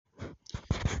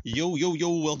Yo, yo,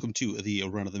 yo, welcome to the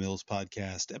Run of the Mills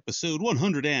podcast, episode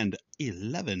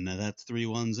 111. That's 3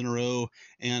 ones in a row.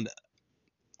 And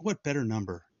what better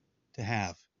number to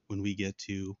have when we get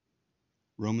to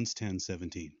Romans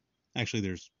 10:17?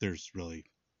 Actually, there's really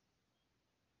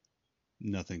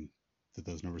nothing that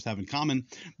those numbers have in common.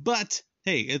 But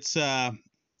hey, it's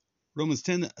Romans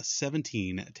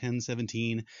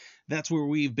 10:17. That's where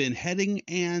we've been heading.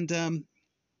 And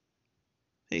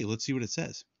hey, let's see what it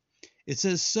says. It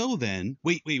says, so then,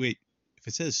 wait. If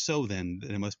it says so then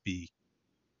it must be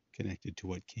connected to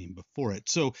what came before it.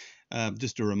 So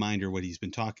just a reminder, what he's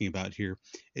been talking about here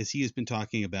is he has been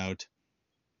talking about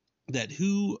that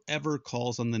whoever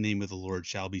calls on the name of the Lord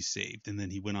shall be saved. And then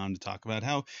he went on to talk about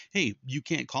how, hey, you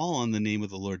can't call on the name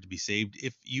of the Lord to be saved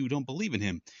if you don't believe in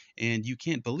him. And you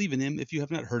can't believe in him if you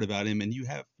have not heard about him. And you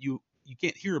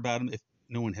can't hear about him if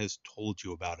no one has told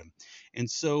you about him. And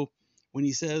so when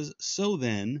he says, so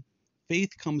then,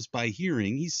 faith comes by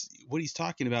hearing, what he's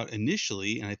talking about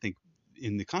initially, and I think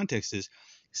in the context is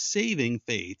saving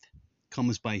faith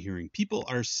comes by hearing. People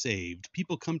are saved.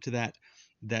 People come to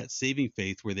that saving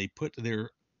faith where they put their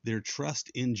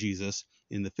trust in Jesus,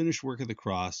 in the finished work of the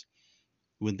cross,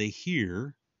 when they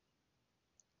hear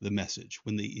the message.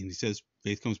 And he says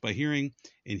faith comes by hearing,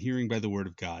 and hearing by the word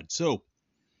of God. So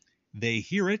they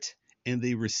hear it and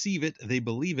they receive it, they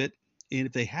believe it. And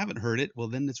if they haven't heard it, well,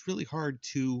 then it's really hard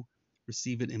to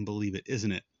receive it and believe it,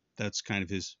 isn't it? That's kind of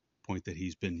his point that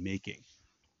he's been making.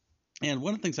 And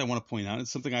one of the things I want to point out is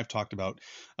something I've talked about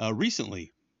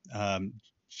recently,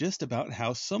 just about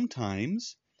how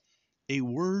sometimes a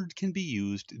word can be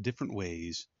used different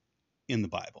ways in the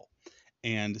Bible.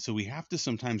 And so we have to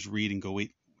sometimes read and go,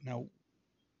 wait, now,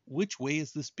 which way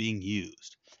is this being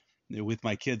used? With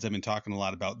my kids, I've been talking a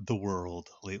lot about the world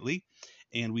lately.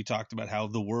 And we talked about how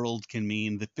the world can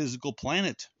mean the physical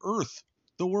planet, Earth,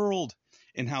 the world,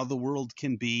 and how the world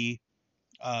can be,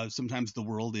 sometimes the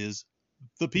world is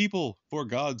the people, for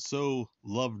God so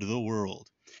loved the world.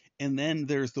 And then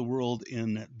there's the world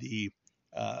in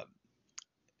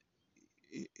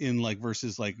like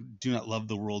verses like, do not love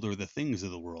the world or the things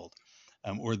of the world,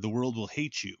 or the world will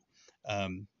hate you.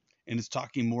 And it's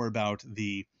talking more about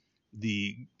the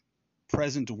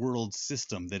present world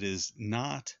system that is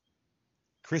not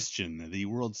Christian, the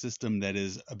world system that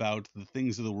is about the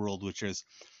things of the world, which is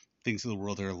things of the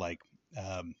world are like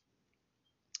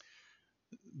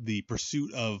the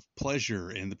pursuit of pleasure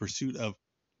and the pursuit of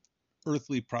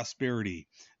earthly prosperity.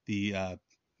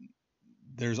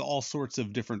 There's all sorts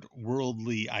of different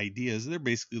worldly ideas. They're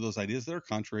basically those ideas that are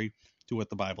contrary to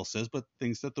what the Bible says, but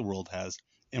things that the world has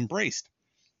embraced.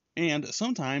 And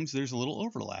sometimes there's a little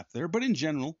overlap there, but in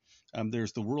general,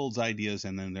 there's the world's ideas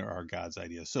and then there are God's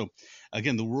ideas. So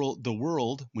again, the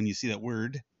world, when you see that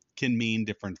word, can mean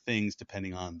different things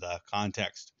depending on the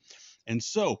context. And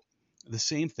so the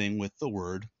same thing with the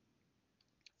word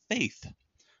faith,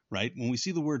 right? When we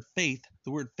see the word faith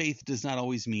does not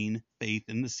always mean faith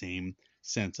in the same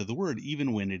sense of the word,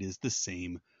 even when it is the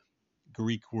same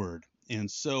Greek word.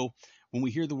 And so when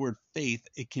we hear the word faith,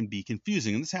 it can be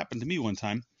confusing. And this happened to me one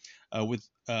time with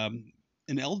an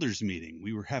elders meeting.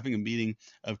 We were having a meeting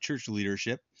of church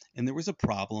leadership, and there was a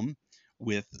problem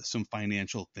with some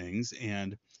financial things,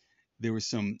 and there was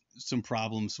some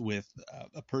problems with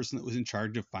a person that was in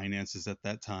charge of finances at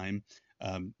that time,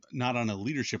 not on a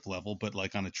leadership level, but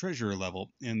like on a treasurer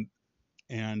level. And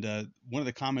one of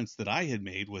the comments that I had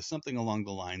made was something along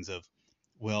the lines of,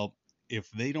 well, if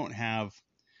they don't have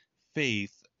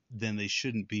faith, then they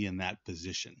shouldn't be in that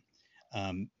position.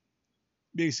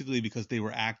 Basically because they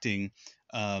were acting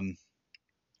on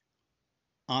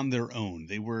their own.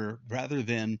 They were, rather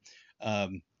than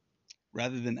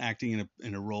acting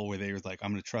in a role where they were like,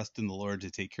 I'm going to trust in the Lord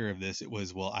to take care of this, it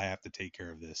was, well, I have to take care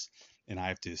of this and I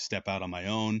have to step out on my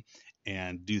own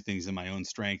and do things in my own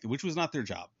strength, which was not their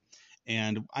job.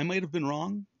 And I might have been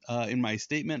wrong in my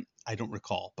statement. I don't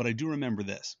recall, but I do remember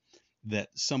this, that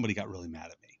somebody got really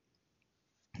mad at me.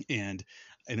 And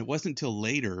it wasn't until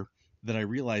later that I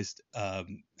realized, I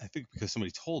think because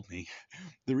somebody told me,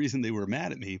 the reason they were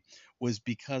mad at me was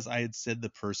because I had said the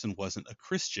person wasn't a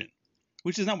Christian,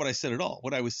 which is not what I said at all.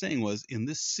 What I was saying was, in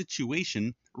this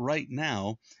situation right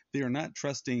now, they are not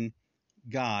trusting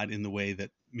God in the way that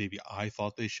maybe I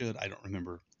thought they should. I don't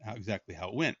remember exactly how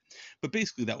it went, but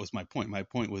basically that was my point. My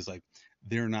point was like,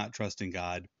 they're not trusting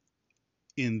God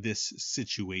in this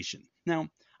situation. Now,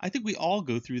 I think we all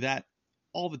go through that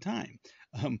all the time.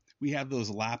 We have those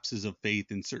lapses of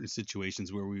faith in certain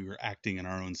situations where we were acting in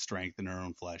our own strength and our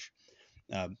own flesh.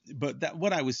 But that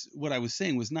what I was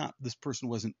saying was not this person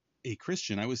wasn't a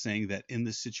Christian. I was saying that in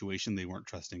this situation they weren't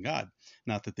trusting God,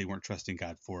 not that they weren't trusting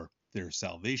God for their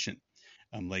salvation,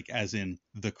 like as in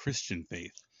the Christian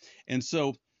faith. And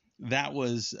so that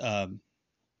was the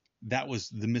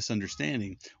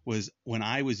misunderstanding, was when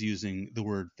I was using the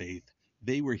word faith,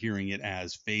 they were hearing it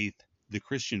as faith, the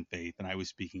Christian faith, and I was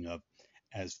speaking of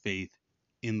as faith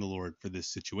in the Lord for this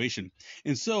situation.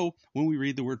 And so when we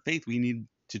read the word faith, we need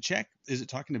to check, is it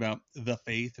talking about the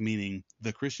faith, meaning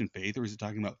the Christian faith, or is it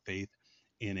talking about faith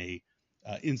in a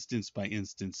instance by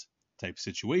instance type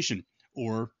situation?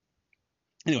 Or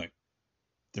anyway,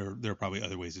 there are probably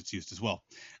other ways it's used as well.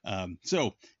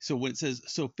 So when it says,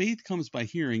 so faith comes by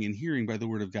hearing and hearing by the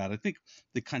word of God, I think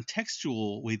the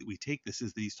contextual way that we take this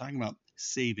is that he's talking about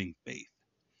saving faith,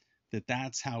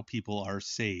 that's how people are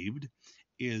saved,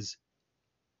 is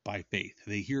by faith.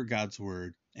 They hear God's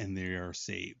word and they are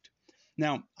saved.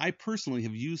 Now, I personally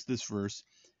have used this verse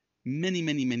many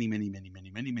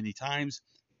times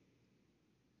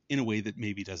in a way that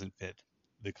maybe doesn't fit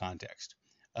the context.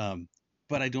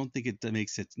 But I don't think it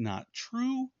makes it not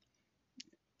true.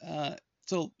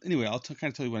 So anyway, I'll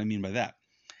kind of tell you what I mean by that.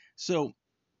 So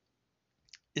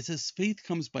it says faith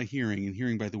comes by hearing and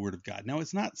hearing by the word of God. Now,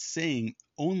 it's not saying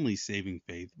only saving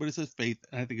faith, but it says faith,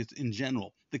 and I think it's in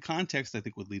general. The context, I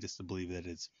think, would lead us to believe that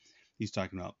he's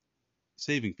talking about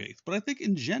saving faith. But I think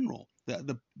in general,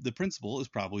 the principle is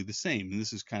probably the same. And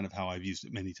this is kind of how I've used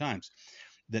it many times,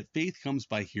 that faith comes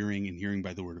by hearing and hearing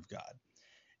by the word of God.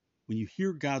 When you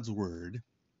hear God's word,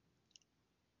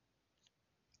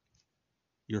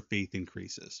 your faith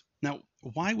increases. Now,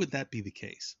 why would that be the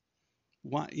case?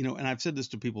 Why, and I've said this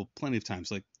to people plenty of times,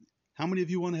 like, how many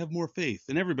of you want to have more faith?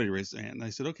 And everybody raised their hand. And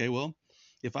I said, okay, well,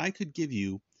 if I could give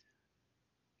you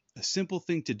a simple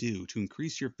thing to do to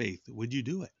increase your faith, would you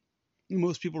do it? And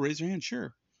most people raise their hand,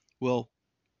 sure. Well,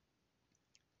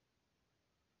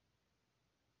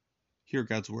 hear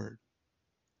God's word.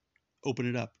 Open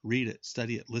it up, read it,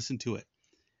 study it, listen to it.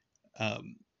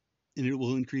 And it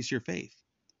will increase your faith.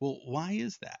 Well, why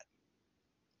is that?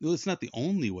 Well, it's not the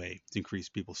only way to increase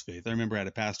people's faith. I remember I had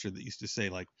a pastor that used to say,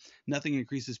 like, nothing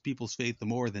increases people's faith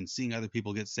more than seeing other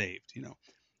people get saved,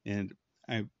 And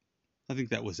I think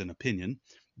that was an opinion,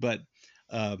 but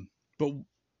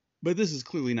this is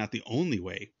clearly not the only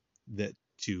way that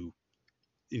to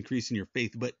increase in your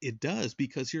faith, but it does,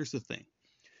 because here's the thing.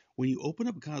 When you open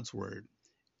up God's word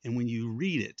and when you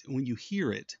read it, and when you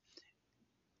hear it,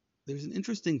 there's an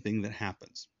interesting thing that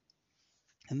happens.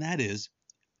 And that is,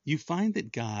 you find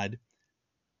that God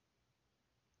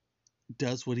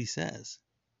does what he says.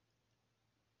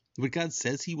 What God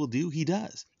says he will do, he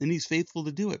does. And he's faithful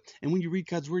to do it. And when you read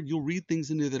God's word, you'll read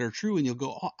things in there that are true, and you'll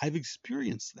go, oh, I've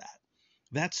experienced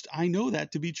that. I know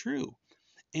that to be true.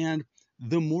 And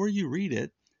the more you read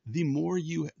it, the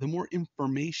more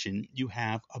information you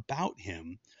have about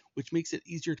him, which makes it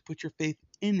easier to put your faith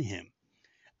in him.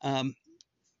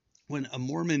 When a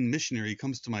Mormon missionary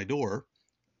comes to my door,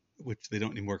 which they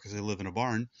don't anymore because I live in a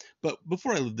barn, but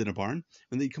before I lived in a barn,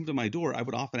 when they come to my door, I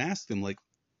would often ask them, like,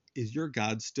 is your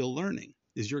God still learning?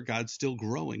 Is your God still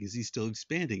growing? Is he still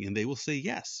expanding? And they will say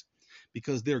yes,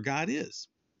 because their God is.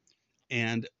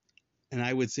 And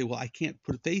I would say, well, I can't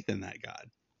put faith in that God.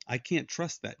 I can't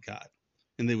trust that God.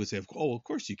 And they would say, oh, of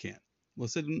course you can. Well, I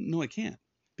said, no, I can't,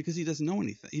 because he doesn't know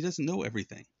anything. He doesn't know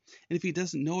everything. And if he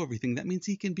doesn't know everything, that means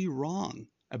he can be wrong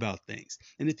about things.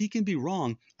 And if he can be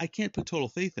wrong, I can't put total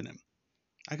faith in him.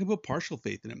 I can put partial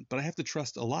faith in him, but I have to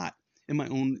trust a lot in my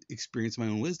own experience, my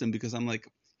own wisdom, because I'm like,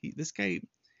 this guy,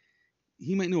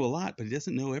 he might know a lot, but he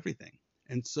doesn't know everything.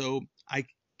 And so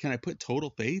can I put total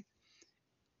faith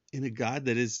in a God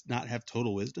that is not have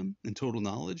total wisdom and total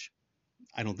knowledge?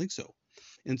 I don't think so.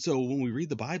 And so when we read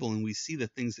the Bible and we see the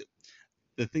things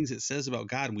it says about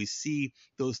God, and we see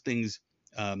those things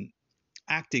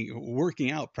working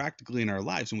out practically in our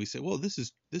lives, and we say, well, this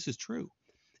is true.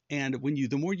 And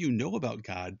the more you know about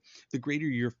God, the greater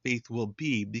your faith will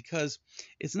be, because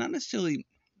it's not necessarily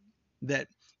that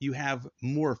you have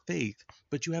more faith,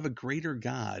 but you have a greater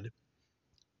God.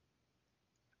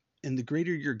 And the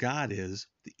greater your God is,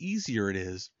 the easier it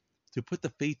is to put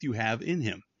the faith you have in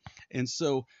him. And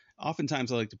so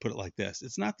oftentimes I like to put it like this.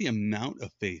 It's not the amount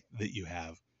of faith that you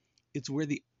have. It's where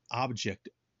the object,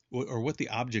 or what the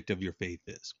object of your faith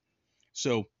is.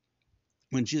 So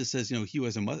when Jesus says, he who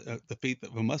has the faith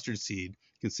of a mustard seed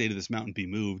can say to this mountain, be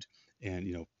moved, and,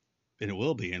 and it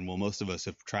will be. And well, most of us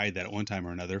have tried that at one time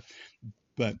or another,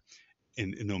 but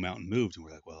and no mountain moved. And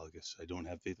we're like, well, I guess I don't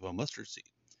have faith of a mustard seed.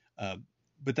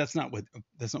 But that's not what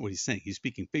he's saying. He's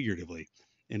speaking figuratively.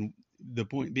 And the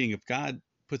point being, if God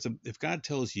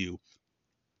tells you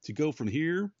to go from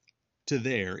here to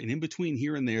there, and in between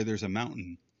here and there's a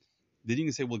mountain, then you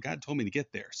can say, well, God told me to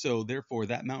get there, so therefore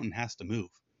that mountain has to move.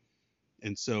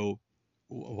 And so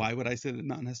Why would I say that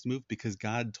mountain has to move? Because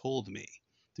God told me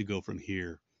to go from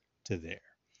here to there.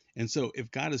 And so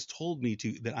if God has told me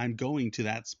that I'm going to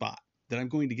that spot, that I'm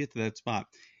going to get to that spot,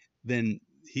 then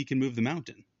he can move the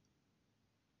mountain.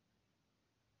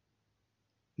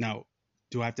 Now,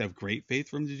 do I have to have great faith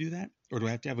for him to do that? Or do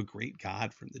I have to have a great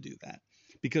God for him to do that?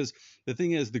 Because the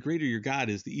thing is, the greater your God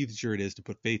is, the easier it is to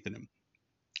put faith in him.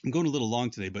 I'm going a little long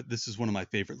today, but this is one of my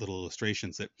favorite little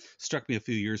illustrations that struck me a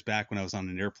few years back when I was on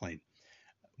an airplane.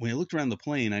 When I looked around the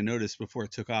plane, I noticed before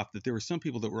it took off that there were some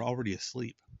people that were already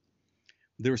asleep.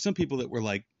 There were some people that were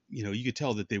like, you could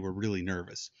tell that they were really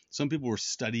nervous. Some people were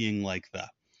studying like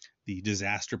the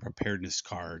disaster preparedness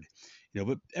card,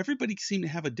 but everybody seemed to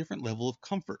have a different level of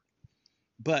comfort.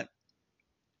 But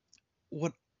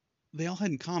what they all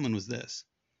had in common was this: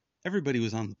 everybody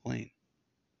was on the plane.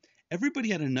 Everybody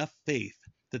had enough faith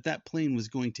that that plane was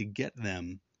going to get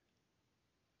them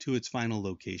to its final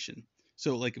location.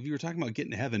 So like if you were talking about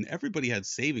getting to heaven, everybody had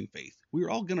saving faith. We were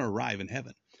all going to arrive in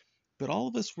heaven, but all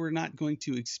of us were not going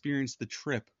to experience the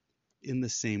trip in the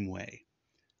same way.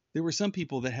 There were some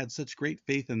people that had such great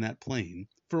faith in that plane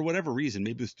for whatever reason.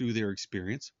 Maybe it was through their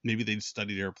experience. Maybe they'd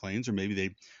studied airplanes, or maybe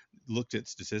they looked at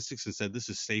statistics and said, this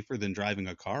is safer than driving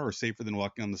a car or safer than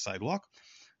walking on the sidewalk.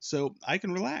 So I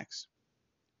can relax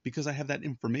because I have that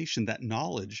information, that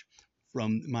knowledge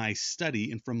from my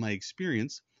study and from my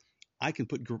experience. I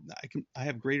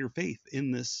have greater faith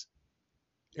in this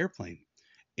airplane.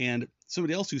 And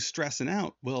somebody else who's stressing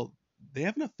out, well, they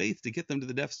have enough faith to get them to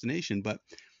the destination, but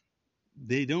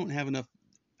they don't have enough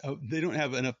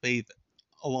faith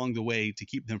along the way to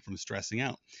keep them from stressing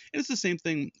out. And it's the same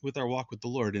thing with our walk with the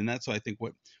Lord. And that's why I think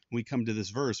when we come to this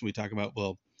verse and we talk about,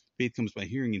 well, faith comes by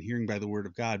hearing and hearing by the word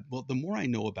of God. Well, the more I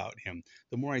know about him,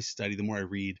 the more I study, the more I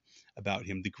read about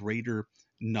him, the greater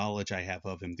knowledge I have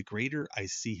of him, the greater I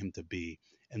see him to be,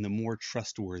 and the more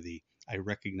trustworthy I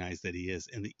recognize that he is,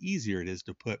 and the easier it is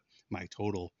to put my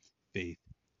total faith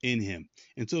in him.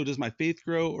 And so does my faith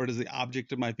grow, or does the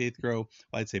object of my faith grow?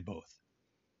 Well, I'd say both.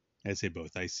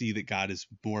 I see that God is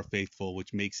more faithful,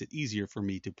 which makes it easier for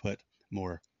me to put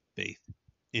more faith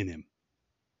in him.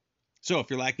 So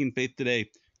if you're lacking faith today,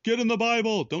 get in the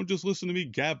Bible. Don't just listen to me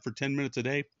gab for 10 minutes a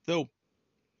day. Though,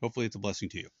 hopefully it's a blessing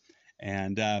to you.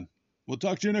 And we'll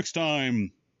talk to you next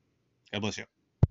time. God bless you.